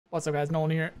What's up, guys?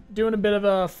 Nolan here. Doing a bit of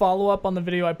a follow-up on the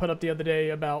video I put up the other day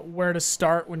about where to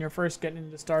start when you're first getting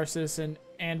into Star Citizen.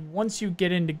 And once you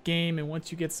get into game and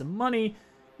once you get some money,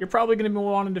 you're probably going to be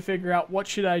wanting to figure out, what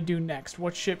should I do next?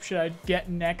 What ship should I get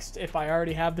next if I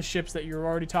already have the ships that you're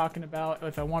already talking about?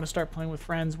 If I want to start playing with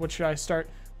friends, what should I start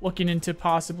looking into,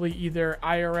 possibly either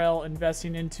IRL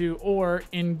investing into or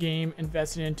in-game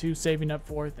investing into, saving up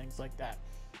for, things like that.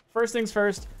 First things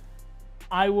first,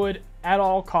 I would, at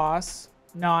all costs,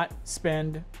 not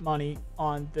spend money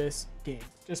on this game.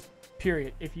 Just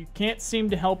period. If you can't seem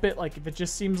to help it, like if it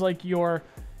just seems like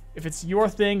if it's your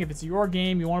thing, if it's your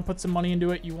game, you want to put some money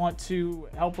into it, you want to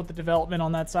help with the development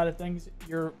on that side of things,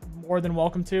 you're more than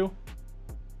welcome to.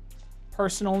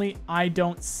 Personally, I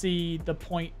don't see the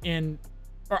point in,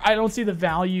 or I don't see the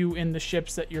value in the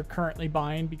ships that you're currently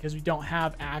buying because we don't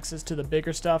have access to the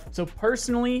bigger stuff. So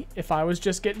personally, if I was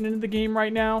just getting into the game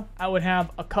right now, I would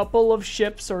have a couple of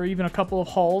ships or even a couple of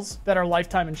hulls that are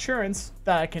lifetime insurance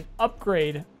that I can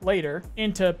upgrade later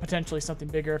into potentially something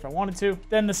bigger if I wanted to.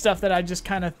 Then the stuff that I just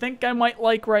kind of think I might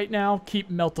like right now,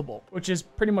 keep meltable, which is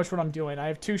pretty much what I'm doing. I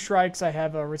have 2 Shrikes, I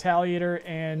have a Retaliator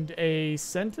and a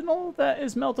Sentinel that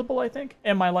is meltable, I think.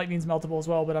 And my Lightning's meltable as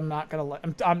well, but I'm not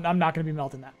gonna be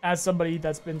melting that. As somebody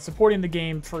that's been supporting the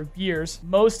game for years,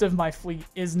 most of my fleet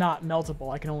is not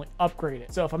meltable. I can only upgrade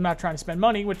it. So if I'm not trying to spend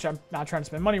money, which I'm not trying to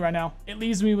spend money right now, it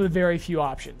leaves me with very few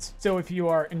options. So if you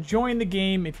are enjoying the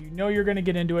game, if you know you're going to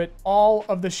get into it, all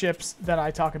of the ships that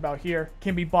I talk about here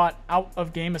can be bought out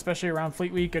of game, especially around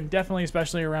Fleet Week and definitely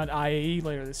especially around IAE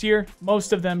later this year.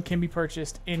 Most of them can be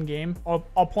purchased in game. I'll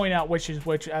point out which is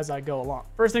which as I go along.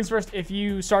 First things first, if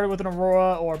you started with an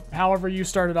Aurora or however you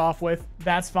started off with,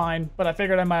 that's fine, but I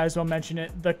figured I might as well mention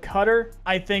it. The Cutter,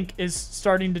 I think, is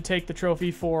starting to take the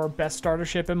trophy for best starter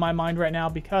ship in my mind right now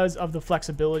because of the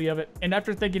flexibility of it. And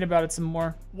after thinking about it some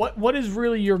more, what is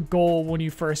really your goal when you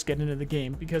first get into the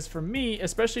game? Because for me,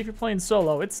 especially if you're playing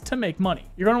solo, it's to make money.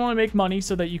 You're going to want to make money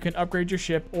so that you can upgrade your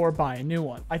ship or buy a new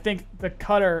one. I think the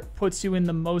Cutter puts you in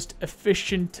the most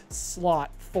efficient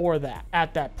slot for that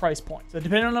at that price point. So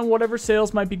depending on whatever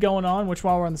sales might be going on, which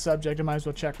while we're on the subject, I might as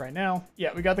well check right now.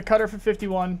 Yeah, we got the Cutter for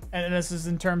 51, and this is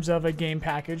in terms of a game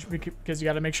package because you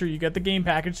got to make sure you get the game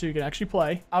package so you can actually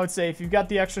play. I would say if you've got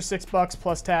the extra $6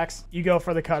 plus tax, you go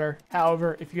for the Cutter.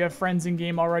 However, if you have friends in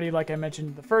game already, like I mentioned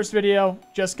in the first video,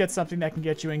 just get something that can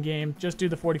get you in game. Just do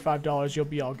the $45, you'll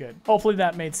be all good. Hopefully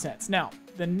that made sense. Now,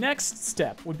 the next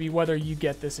step would be whether you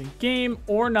get this in game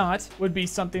or not, would be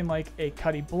something like a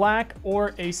Cuddy Black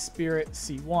or a Spirit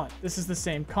C1. This is the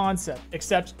same concept,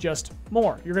 except just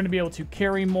more. You're going to be able to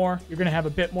carry more. You're going to have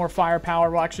a bit more firepower.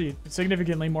 Well, actually,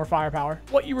 significantly more firepower.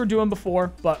 What you were doing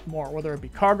before, but more. Whether it be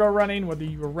cargo running, whether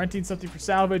you were renting something for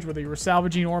salvage, whether you were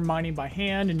salvaging or mining by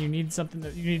hand and you need something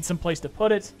that you need some place to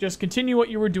put it. Just continue what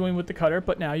you were doing with the Cutter,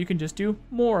 but now you can just do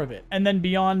more of it. And then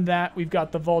beyond that, we've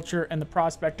got the Vulture and the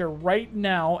Prospector. Right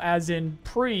now, as in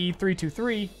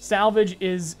pre-323, salvage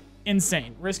is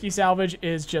insane. Risky salvage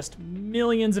is just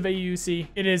millions of AUC.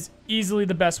 It is easily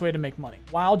the best way to make money.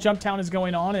 While Jumptown is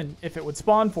going on, and if it would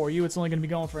spawn for you, it's only going to be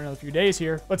going for another few days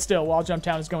here, but still, while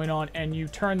Jumptown is going on and you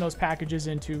turn those packages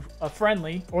into a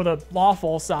friendly or the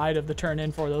lawful side of the turn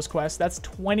in for those quests, that's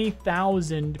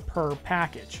 20,000 per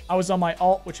package. I was on my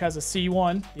alt, which has a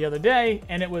C1 the other day,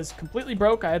 and it was completely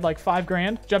broke. I had like 5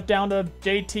 grand. Jumped down to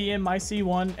JT in my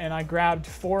C1 and I grabbed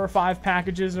 4 or 5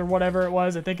 packages or whatever it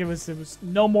was. I think it was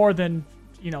no more than,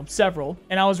 you know, several,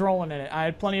 and I was rolling in it. I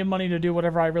had plenty of money to do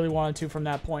whatever I really wanted to from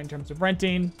that point in terms of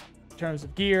renting, in terms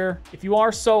of gear. If you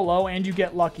are solo and you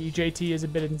get lucky, JT is a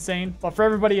bit insane, but for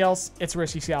everybody else, it's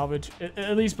risky salvage.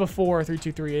 At least before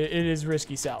 323, it is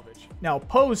risky salvage. Now,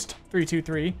 post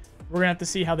 323, we're going to have to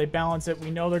see how they balance it.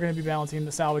 We know they're going to be balancing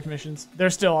the salvage missions. They're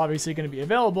still obviously going to be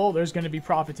available. There's going to be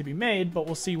profit to be made, but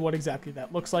we'll see what exactly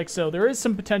that looks like. So there is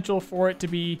some potential for it to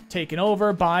be taken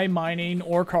over by mining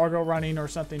or cargo running or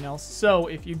something else. So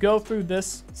if you go through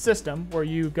this system where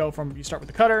you start with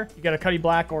the Cutter, you get a Cuddy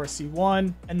Black or a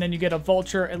C1, and then you get a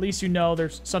Vulture, at least you know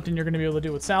there's something you're going to be able to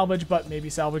do with salvage, but maybe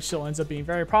salvage still ends up being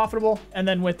very profitable. And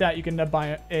then with that, you can end up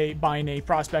buying a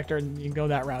Prospector, and you can go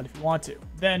that route if you want to.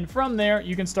 Then from there,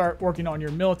 you can start working on your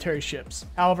military ships.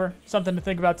 However, something to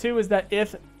think about too is that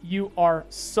if you are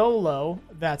solo,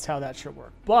 that's how that should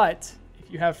work. But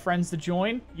if you have friends to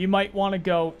join, you might want to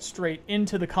go straight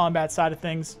into the combat side of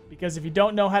things, because if you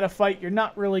don't know how to fight, you're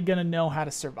not really going to know how to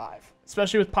survive,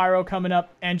 especially with Pyro coming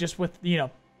up and just with, you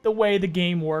know, the way the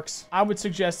game works, I would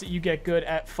suggest that you get good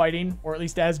at fighting, or at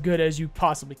least as good as you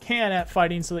possibly can at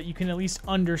fighting, so that you can at least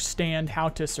understand how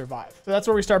to survive. So that's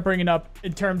where we start bringing up,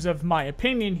 in terms of my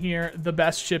opinion here, the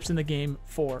best ships in the game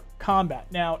for combat.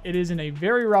 Now, it is in a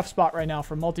very rough spot right now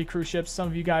for multi-crew ships. Some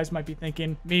of you guys might be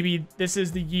thinking maybe this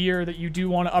is the year that you do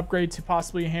want to upgrade to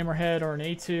possibly a Hammerhead or an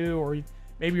A2, or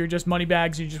maybe you're just money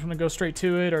bags, you just want to go straight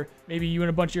to it, or maybe you and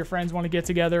a bunch of your friends want to get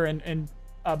together and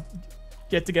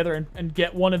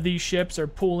get one of these ships, or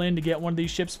pool in to get one of these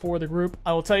ships for the group.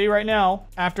 I will tell you right now,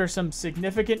 after some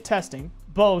significant testing,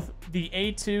 both the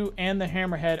A2 and the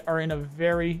Hammerhead are in a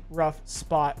very rough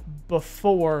spot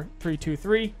before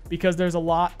 323, because there's a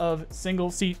lot of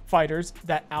single seat fighters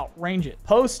that outrange it.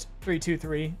 Post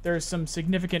 323, there's some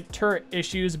significant turret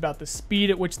issues about the speed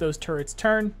at which those turrets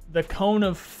turn, the cone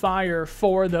of fire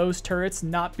for those turrets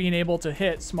not being able to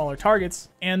hit smaller targets,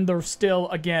 and there's still,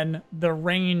 again, the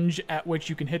range at which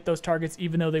you can hit those targets,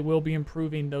 even though they will be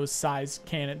improving those size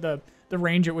cannon, the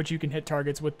range at which you can hit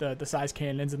targets with the size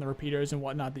cannons and the repeaters and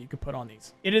whatnot that you can put on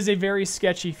these. It is a very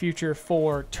sketchy future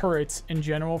for turrets in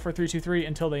general for 323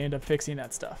 until they end up fixing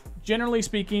that stuff. Generally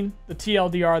speaking, the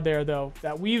TLDR there, though,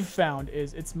 that we've found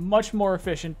is it's much more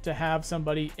efficient to have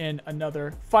somebody in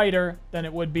another fighter than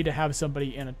it would be to have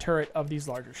somebody in a turret of these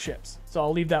larger ships. So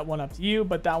I'll leave that one up to you,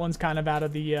 but that one's kind of out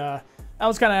of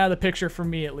the picture for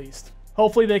me, at least.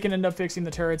 Hopefully they can end up fixing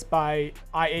the turrets by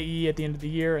IAE at the end of the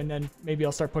year, and then maybe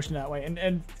I'll start pushing that way.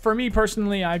 And for me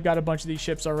personally, I've got a bunch of these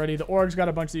ships already. The Org's got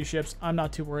a bunch of these ships. I'm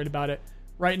not too worried about it.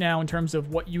 Right now, in terms of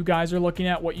what you guys are looking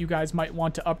at, what you guys might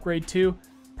want to upgrade to,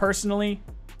 personally,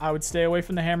 I would stay away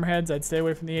from the Hammerheads. I'd stay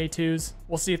away from the A2s.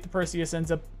 We'll see if the Perseus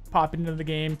ends up popping into the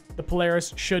game. The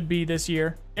Polaris should be this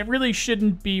year. It really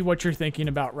shouldn't be what you're thinking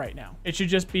about right now. It should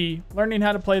just be learning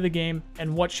how to play the game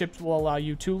and what ships will allow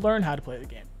you to learn how to play the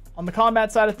game. On the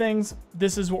combat side of things,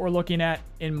 this is what we're looking at,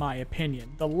 in my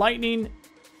opinion. The Lightning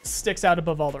sticks out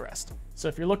above all the rest. So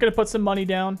if you're looking to put some money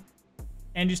down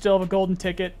and you still have a golden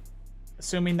ticket,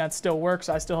 assuming that still works,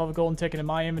 I still have a golden ticket in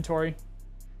my inventory.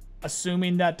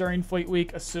 Assuming that during Fleet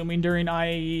Week, assuming during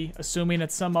IAE, assuming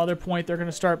at some other point they're going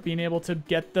to start being able to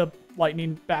get the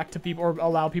Lightning back to people, or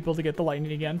allow people to get the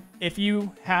Lightning again. If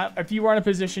you are in a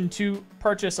position to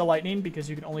purchase a Lightning, because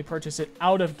you can only purchase it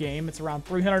out of game, it's around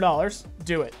 $300,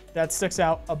 do it. That sticks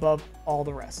out above all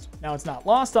the rest. Now, it's not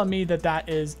lost on me that that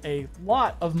is a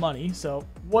lot of money. So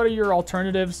what are your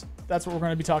alternatives? That's what we're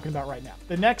going to be talking about right now.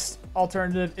 The next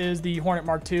alternative is the Hornet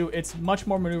Mark II. It's much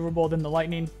more maneuverable than the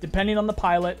Lightning. Depending on the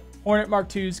pilot, Hornet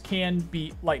Mark IIs can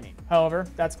beat Lightning. However,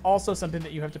 that's also something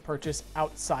that you have to purchase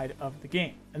outside of the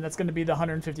game. And that's going to be the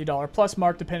 $150 plus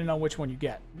mark, depending on which one you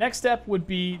get. Next step would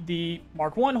be the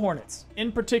Mark I Hornets. In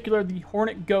particular, the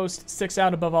Hornet Ghost sticks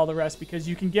out above all the rest because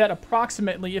you can get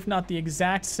approximately, if not the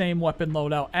exact same weapon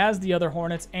loadout as the other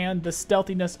Hornets, and the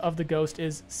stealthiness of the Ghost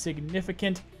is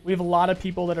significant. We have a lot of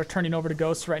people that are turning over to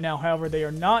Ghosts right now. However, they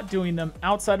are not doing them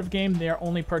outside of game. They are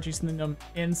only purchasing them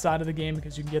inside of the game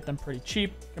because you can get them pretty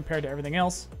cheap compared to everything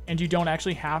else. And you don't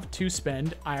actually have to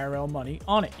spend IRL money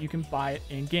on it. You can buy it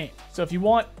in game. So if you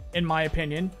want, in my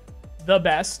opinion, the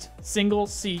best single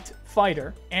seat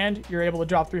fighter and you're able to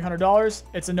drop $300,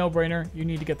 it's a no-brainer. You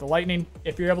need to get the Lightning.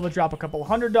 If you're able to drop a couple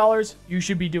 $100, you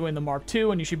should be doing the Mark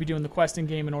II, and you should be doing the questing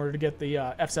game in order to get the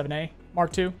F7A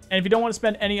Mark II. And if you don't want to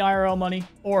spend any IRL money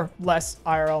or less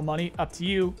IRL money, up to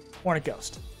you, Hornet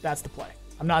Ghost. That's the play.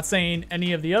 I'm not saying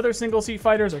any of the other single seat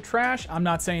fighters are trash. I'm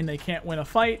not saying they can't win a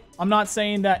fight. I'm not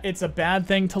saying that it's a bad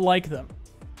thing to like them.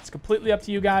 It's completely up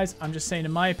to you guys. I'm just saying,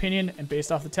 in my opinion, and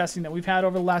based off the testing that we've had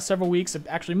over the last several weeks,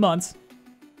 actually months,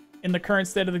 in the current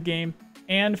state of the game,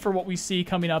 and for what we see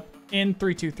coming up in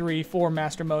 323 for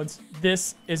master modes,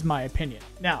 this is my opinion.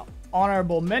 Now,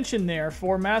 honorable mention there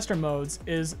for master modes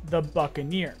is the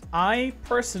Buccaneer. I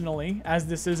personally, as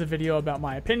this is a video about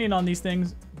my opinion on these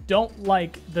things, don't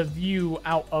like the view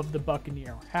out of the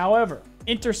Buccaneer. However,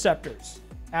 interceptors,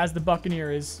 as the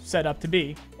Buccaneer is set up to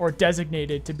be, or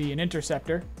designated to be an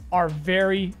interceptor, are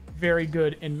very, very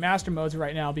good in master modes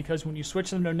right now, because when you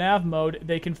switch them to nav mode,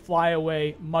 they can fly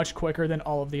away much quicker than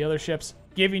all of the other ships,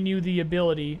 giving you the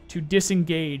ability to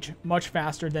disengage much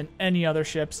faster than any other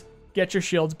ships, get your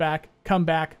shields back, come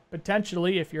back,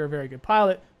 potentially, if you're a very good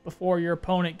pilot, before your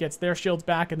opponent gets their shields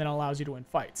back, and then allows you to win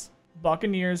fights.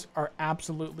 Buccaneers are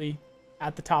absolutely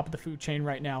at the top of the food chain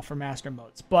right now for master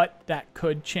modes, but that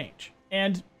could change.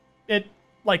 And it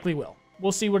likely will.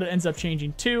 We'll see what it ends up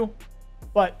changing to.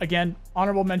 But again,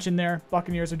 honorable mention there,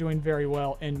 Buccaneers are doing very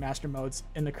well in master modes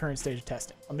in the current stage of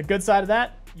testing. On the good side of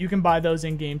that, you can buy those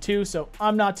in game too, so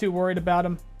I'm not too worried about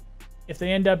them. If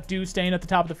they end up staying at the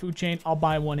top of the food chain, I'll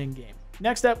buy one in game.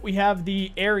 Next up, we have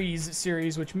the Ares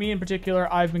series, which me in particular,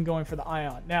 I've been going for the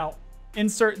Ion. Now,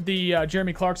 insert the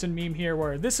Jeremy Clarkson meme here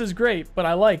where this is great, but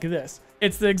I like this.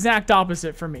 It's the exact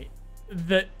opposite for me.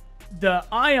 The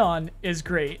Ion is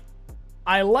great.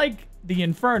 I like the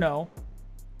Inferno,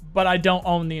 but I don't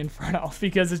own the Inferno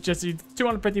because it's just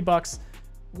 $250,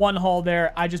 one hull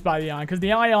there. I just buy the Ion because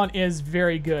the Ion is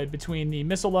very good between the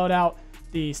missile loadout,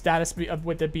 the status of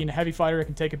with it being a heavy fighter, it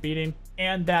can take a beating,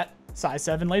 and that size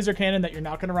 7 laser cannon that you're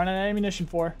not going to run out of ammunition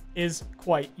for is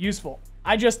quite useful.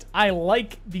 I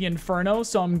like the Inferno,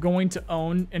 so I'm going to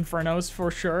own Infernos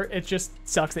for sure. It just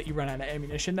sucks that you run out of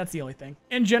ammunition. That's the only thing.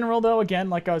 In general, though, again,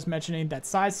 like I was mentioning, that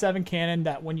size 7 cannon,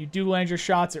 that when you do land your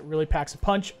shots, it really packs a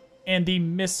punch. And the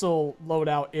missile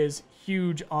loadout is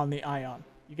huge on the Ion.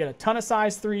 You get a ton of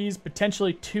size 3s,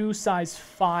 potentially 2 size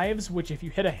 5s, which if you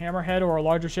hit a hammerhead or a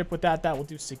larger ship with that will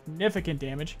do significant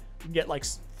damage. You can get like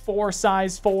 4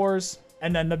 size 4s,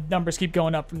 and then the numbers keep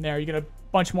going up from there. You get a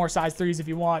bunch more size 3s if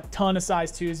you want, ton of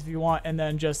size 2s if you want, and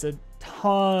then just a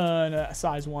ton of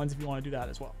size 1s if you want to do that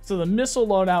as well. So the missile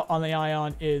loadout on the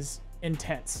Ion is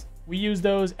intense. We use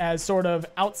those as sort of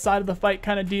outside of the fight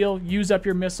kind of deal. Use up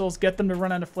your missiles, get them to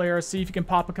run out of flares, see if you can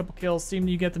pop a couple kills, see if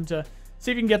you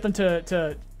can get them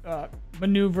to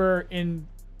maneuver in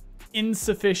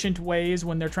insufficient ways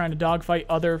when they're trying to dogfight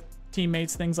other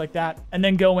teammates, things like that, and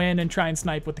then go in and try and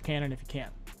snipe with the cannon if you can.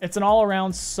 It's an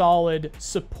all-around solid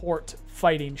support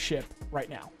fighting ship right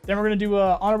now. Then we're going to do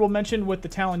an honorable mention with the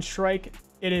Talon Shrike.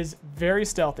 It is very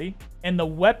stealthy, and the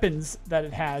weapons that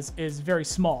it has is very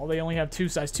small. They only have 2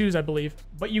 size 2s, I believe,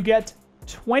 but you get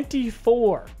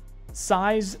 24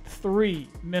 size 3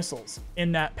 missiles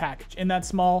in that package, in that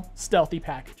small stealthy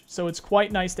package. So it's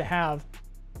quite nice to have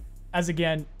as,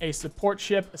 again, a support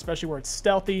ship, especially where it's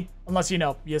stealthy, unless,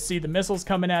 you see the missiles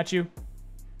coming at you.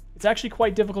 It's actually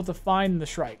quite difficult to find the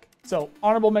Shrike. So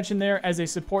honorable mention there as a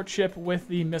support ship with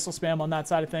the missile spam on that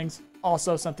side of things.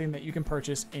 Also something that you can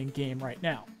purchase in game right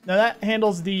now. Now that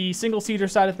handles the single-seater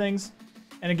side of things.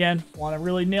 And again, want to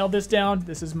really nail this down.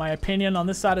 This is my opinion on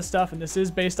this side of stuff, and this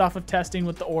is based off of testing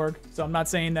with the org. So I'm not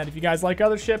saying that if you guys like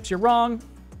other ships, you're wrong.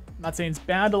 I'm not saying it's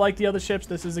bad to like the other ships.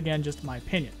 This is, again, just my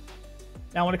opinion.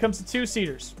 Now, when it comes to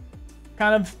 2-seaters,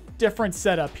 kind of different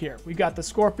setup here. We got the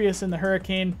Scorpius and the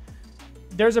Hurricane.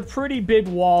 There's a pretty big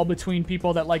wall between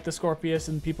people that like the Scorpius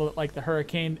and people that like the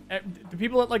Hurricane. The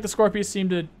people that like the Scorpius seem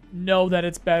to know that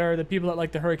it's better. The people that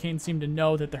like the Hurricane seem to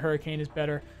know that the Hurricane is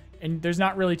better. And there's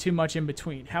not really too much in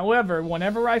between. However,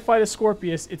 whenever I fight a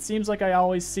Scorpius, it seems like I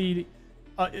always see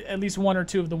at least 1 or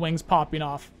 2 of the wings popping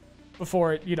off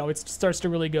before it starts to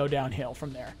really go downhill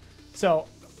from there. So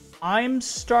I'm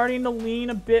starting to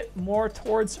lean a bit more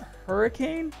towards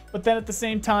Hurricane, but then at the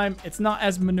same time, it's not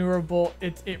as maneuverable.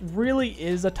 It really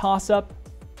is a toss-up.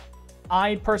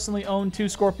 I personally own 2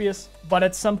 Scorpius, but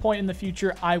at some point in the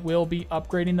future, I will be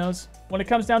upgrading those. When it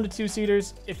comes down to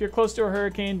 2-seaters, if you're close to a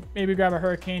Hurricane, maybe grab a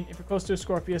Hurricane. If you're close to a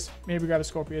Scorpius, maybe grab a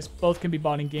Scorpius. Both can be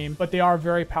bought in game, but they are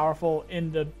very powerful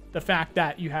in the fact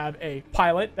that you have a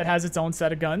pilot that has its own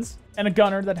set of guns and a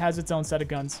gunner that has its own set of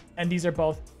guns. And these are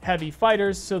both heavy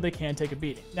fighters, so they can take a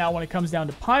beating. Now, when it comes down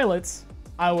to pilots,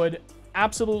 I would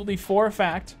absolutely, for a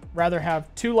fact, rather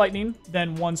have 2 Lightning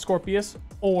than 1 Scorpius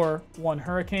or 1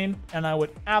 Hurricane. And I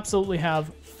would absolutely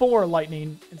have 4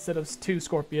 Lightning instead of 2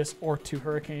 Scorpius or 2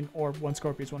 Hurricane or 1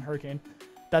 Scorpius, 1 Hurricane.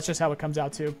 That's just how it comes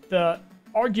out to. The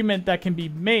argument that can be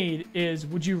made is,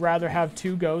 would you rather have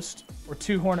 2 Ghost or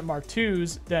 2 Hornet Mark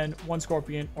IIs than 1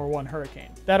 Scorpion or 1 Hurricane?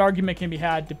 That argument can be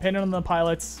had depending on the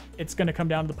pilots. It's going to come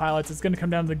down to the pilots. It's going to come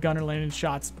down to the gunner landing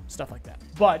shots, stuff like that.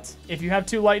 But if you have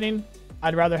 2 Lightning,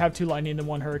 I'd rather have 2 Lightning than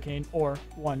 1 Hurricane or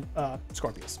 1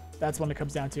 Scorpius. That's what it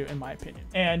comes down to, in my opinion.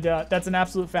 And that's an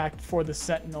absolute fact for the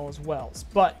Sentinel as well.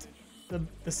 But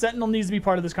the Sentinel needs to be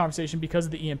part of this conversation because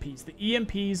of the EMPs. The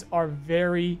EMPs are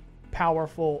very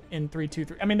powerful in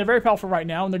 3-2-3. I mean, they're very powerful right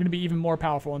now, and they're going to be even more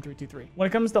powerful in 3-2-3. When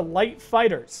it comes to light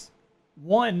fighters,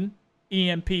 1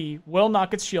 EMP will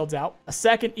knock its shields out. A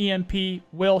 2nd EMP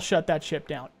will shut that ship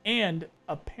down. And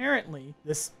apparently,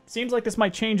 this seems like this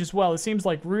might change as well. It seems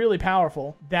like really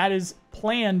powerful. That is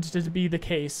planned to be the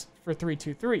case for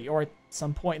 3-2-3, or at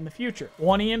some point in the future.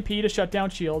 1 EMP to shut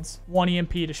down shields, 1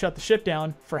 EMP to shut the ship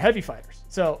down for heavy fighters.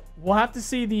 So we'll have to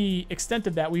see the extent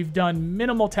of that. We've done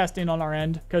minimal testing on our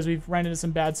end because we've ran into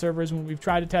some bad servers when we've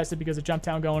tried to test it because of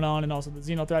Jumptown going on and also the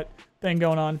Xeno threat thing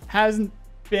going on. Hasn't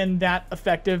been that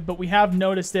effective, but we have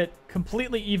noticed it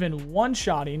completely even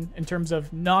one-shotting in terms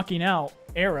of knocking out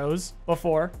arrows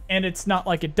before, and it's not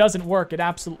like it doesn't work. It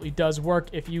absolutely does work.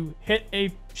 If you hit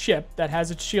a ship that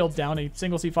has its shield down, a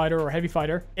single seat fighter or a heavy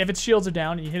fighter, if its shields are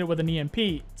down and you hit it with an EMP,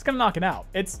 it's gonna knock it out.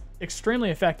 It's extremely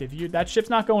effective. That ship's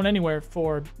not going anywhere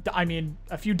for, I mean,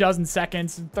 a few dozen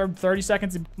seconds, 30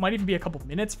 seconds. It might even be a couple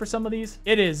minutes for some of these.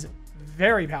 It is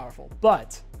very powerful,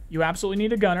 but you absolutely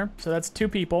need a gunner, so that's 2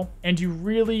 people, and you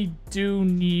really do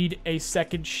need a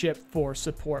second ship for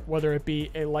support, whether it be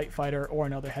a light fighter or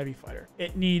another heavy fighter.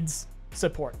 It needs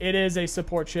support. It is a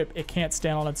support ship. It can't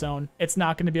stand on its own. It's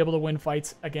not going to be able to win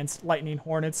fights against Lightning,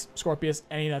 Hornets, Scorpius,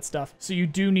 any of that stuff. So you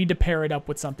do need to pair it up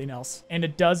with something else. And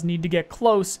it does need to get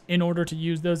close in order to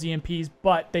use those EMPs,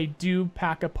 but they do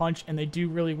pack a punch and they do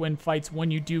really win fights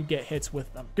when you do get hits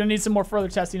with them. Gonna need some more further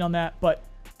testing on that, but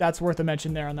that's worth a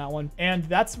mention there on that one. And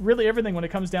that's really everything when it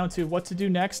comes down to what to do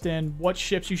next and what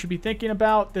ships you should be thinking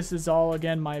about. This is all,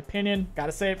 again, my opinion.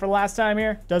 Gotta say it for the last time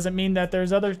here. Doesn't mean that there's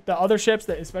the other ships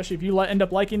that, especially if you end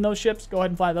up liking those ships, go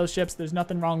ahead and fly those ships. There's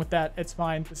nothing wrong with that. It's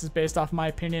fine. This is based off my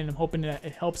opinion. I'm hoping that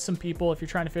it helps some people if you're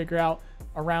trying to figure out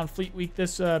around Fleet Week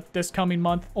this coming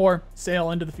month, or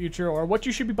sail into the future, or what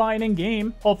you should be buying in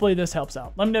game. Hopefully this helps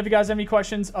out. Let me know if you guys have any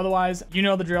questions. Otherwise, you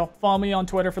know the drill. Follow me on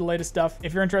Twitter for the latest stuff.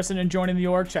 If you're interested in joining the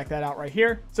org, check that out right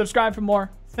here. Subscribe for more.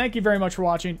 Thank you very much for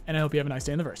watching, and I hope you have a nice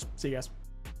day in the verse. See you guys.